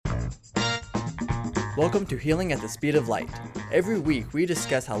Welcome to Healing at the Speed of Light. Every week we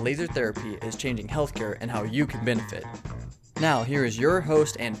discuss how laser therapy is changing healthcare and how you can benefit. Now, here is your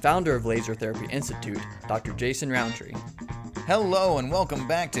host and founder of Laser Therapy Institute, Dr. Jason Roundtree. Hello and welcome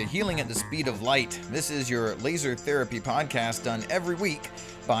back to Healing at the Speed of Light. This is your laser therapy podcast done every week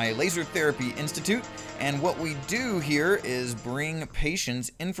by Laser Therapy Institute. And what we do here is bring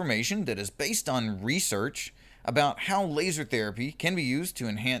patients information that is based on research about how laser therapy can be used to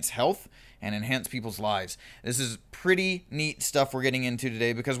enhance health and enhance people's lives. This is pretty neat stuff we're getting into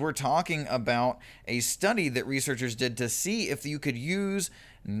today because we're talking about a study that researchers did to see if you could use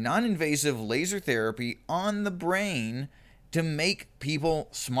non-invasive laser therapy on the brain to make people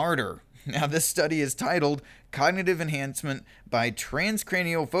smarter. Now, this study is titled Cognitive Enhancement by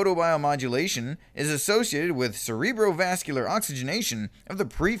Transcranial Photobiomodulation is Associated with Cerebrovascular Oxygenation of the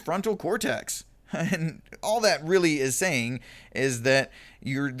Prefrontal Cortex. And all that really is saying is that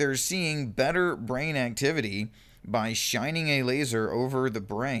they're seeing better brain activity by shining a laser over the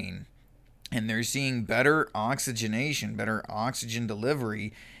brain. And they're seeing better oxygenation, better oxygen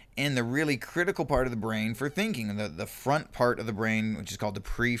delivery in the really critical part of the brain for thinking, the front part of the brain, which is called the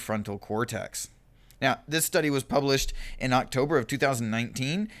prefrontal cortex. Now, this study was published in October of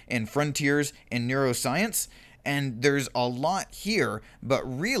 2019 in Frontiers in Neuroscience. And there's a lot here, but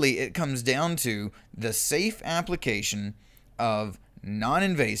really it comes down to the safe application of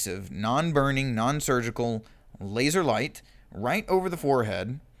non-invasive, non-burning, non-surgical laser light right over the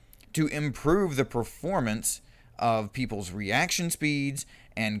forehead to improve the performance of people's reaction speeds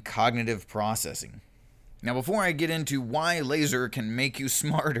and cognitive processing. Now, before I get into why laser can make you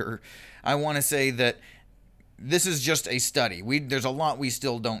smarter, I want to say that this is just a study. There's a lot we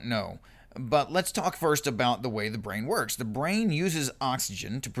still don't know. But let's talk first about the way the brain works. The brain uses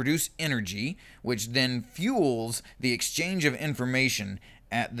oxygen to produce energy, which then fuels the exchange of information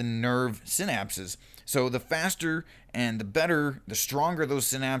at the nerve synapses. So the faster and the better, the stronger those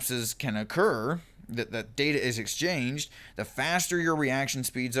synapses can occur, that data is exchanged, the faster your reaction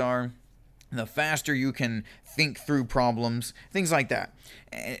speeds are, the faster you can think through problems, things like that.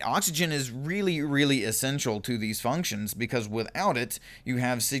 Oxygen is really, really essential to these functions because without it, you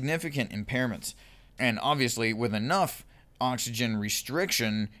have significant impairments. And obviously, with enough oxygen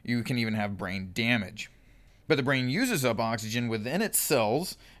restriction, you can even have brain damage. But the brain uses up oxygen within its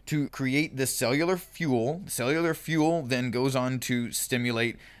cells to create this cellular fuel. Cellular fuel then goes on to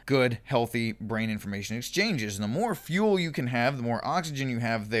stimulate good, healthy brain information exchanges. And the more fuel you can have, the more oxygen you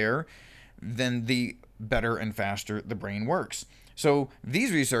have there, then the better and faster the brain works. So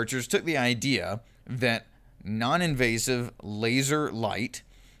these researchers took the idea that non-invasive laser light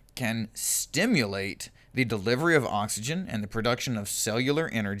can stimulate the delivery of oxygen and the production of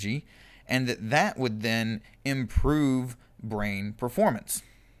cellular energy, and that would then improve brain performance.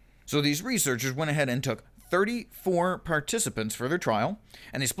 So these researchers went ahead and took 34 participants for their trial,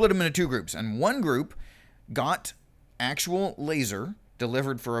 and they split them into two groups. And one group got actual laser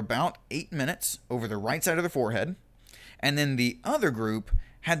delivered for about 8 minutes over the right side of the forehead. And then the other group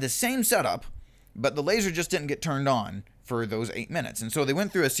had the same setup, but the laser just didn't get turned on for those 8 minutes. And so they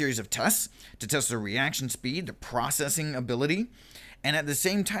went through a series of tests to test the reaction speed, the processing ability. And at the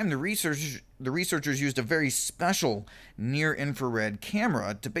same time, the researchers used a very special near-infrared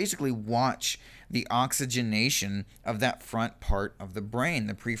camera to basically watch the oxygenation of that front part of the brain,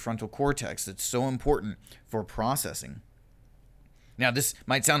 the prefrontal cortex, that's so important for processing. Now, this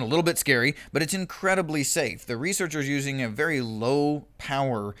might sound a little bit scary, but it's incredibly safe. The researchers using a very low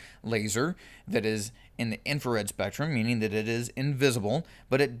power laser that is in the infrared spectrum, meaning that it is invisible,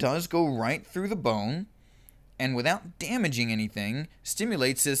 but it does go right through the bone and without damaging anything,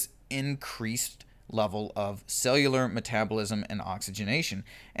 stimulates this increased level of cellular metabolism and oxygenation.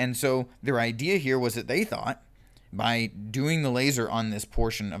 And so their idea here was that they thought by doing the laser on this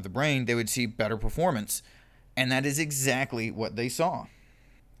portion of the brain, they would see better performance. And that is exactly what they saw.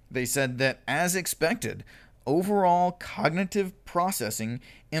 They said that, as expected, overall cognitive processing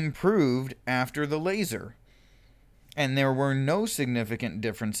improved after the laser. And there were no significant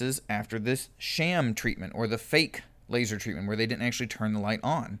differences after this sham treatment or the fake laser treatment where they didn't actually turn the light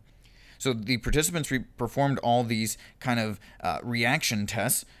on. So the participants performed all these kind of reaction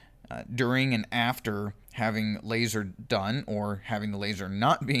tests during and after having laser done or having the laser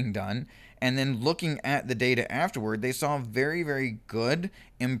not being done. And then looking at the data afterward, they saw very, very good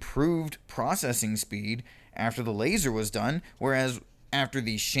improved processing speed after the laser was done, whereas after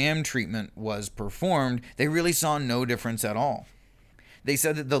the sham treatment was performed, they really saw no difference at all. They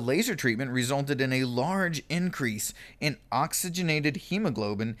said that the laser treatment resulted in a large increase in oxygenated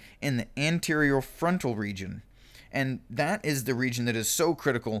hemoglobin in the anterior frontal region. And that is the region that is so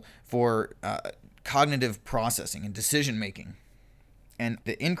critical for cognitive processing and decision making. And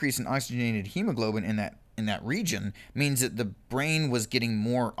the increase in oxygenated hemoglobin in that region means that the brain was getting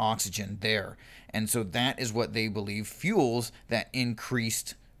more oxygen there. And so that is what they believe fuels that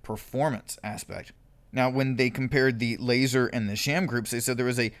increased performance aspect. Now, when they compared the laser and the sham groups, they said there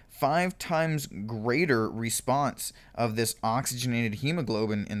was a 5 times greater response of this oxygenated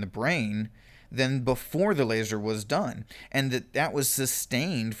hemoglobin in the brain than before the laser was done, and that was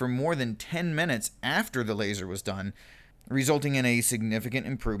sustained for more than 10 minutes after the laser was done, resulting in a significant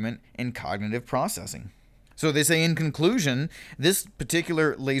improvement in cognitive processing. So they say, in conclusion, this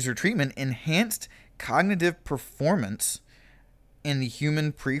particular laser treatment enhanced cognitive performance in the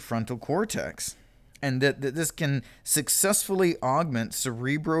human prefrontal cortex, and that this can successfully augment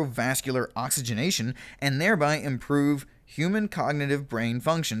cerebrovascular oxygenation and thereby improve human cognitive brain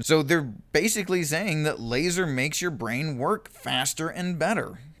function. So they're basically saying that laser makes your brain work faster and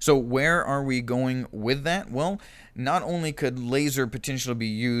better. So where are we going with that? Well, not only could laser potentially be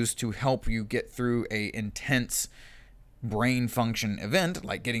used to help you get through an intense brain function event,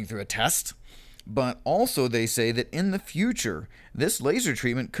 like getting through a test, but also they say that in the future, this laser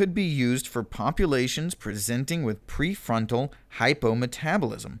treatment could be used for populations presenting with prefrontal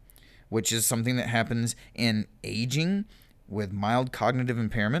hypometabolism, which is something that happens in aging with mild cognitive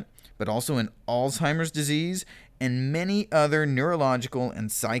impairment, but also in Alzheimer's disease and many other neurological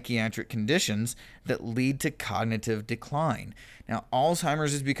and psychiatric conditions that lead to cognitive decline. Now,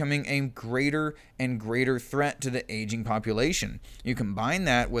 Alzheimer's is becoming a greater and greater threat to the aging population. You combine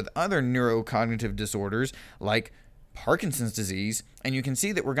that with other neurocognitive disorders like Parkinson's disease, and you can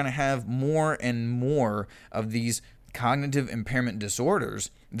see that we're going to have more and more of these cognitive impairment disorders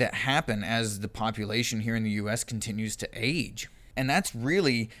that happen as the population here in the U.S. continues to age. And that's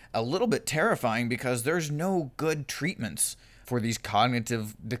really a little bit terrifying because there's no good treatments for these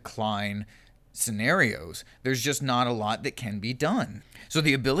cognitive decline scenarios. There's just not a lot that can be done. So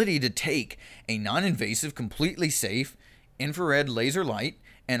the ability to take a non-invasive, completely safe infrared laser light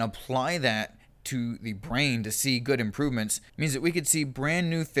and apply that to the brain to see good improvements means that we could see brand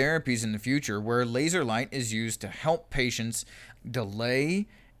new therapies in the future where laser light is used to help patients delay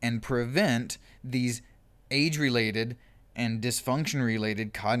and prevent these age-related and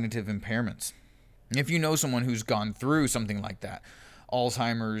dysfunction-related cognitive impairments. If you know someone who's gone through something like that,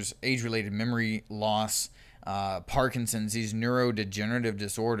 Alzheimer's, age-related memory loss, Parkinson's, these neurodegenerative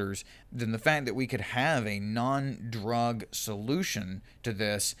disorders, then the fact that we could have a non-drug solution to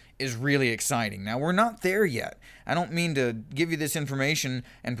this is really exciting. Now, we're not there yet. I don't mean to give you this information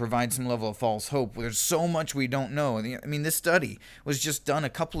and provide some level of false hope. There's so much we don't know. I mean, this study was just done a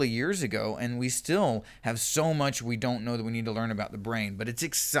couple of years ago, and we still have so much we don't know that we need to learn about the brain. But it's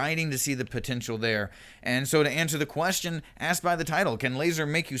exciting to see the potential there. And so to answer the question asked by the title, can laser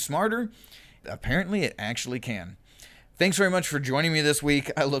make you smarter? Apparently, it actually can. Thanks very much for joining me this week.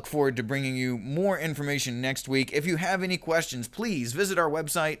 I look forward to bringing you more information next week. If you have any questions, please visit our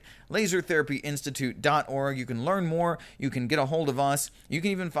website, lasertherapyinstitute.org. You can learn more. You can get a hold of us. You can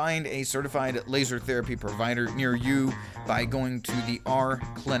even find a certified laser therapy provider near you by going to the R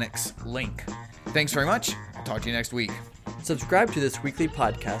Clinics link. Thanks very much. I'll talk to you next week. Subscribe to this weekly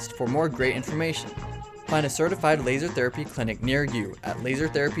podcast for more great information. Find a certified laser therapy clinic near you at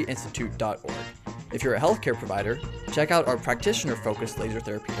lasertherapyinstitute.org. If you're a healthcare provider, check out our practitioner-focused Laser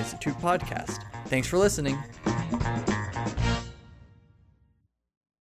Therapy Institute podcast. Thanks for listening.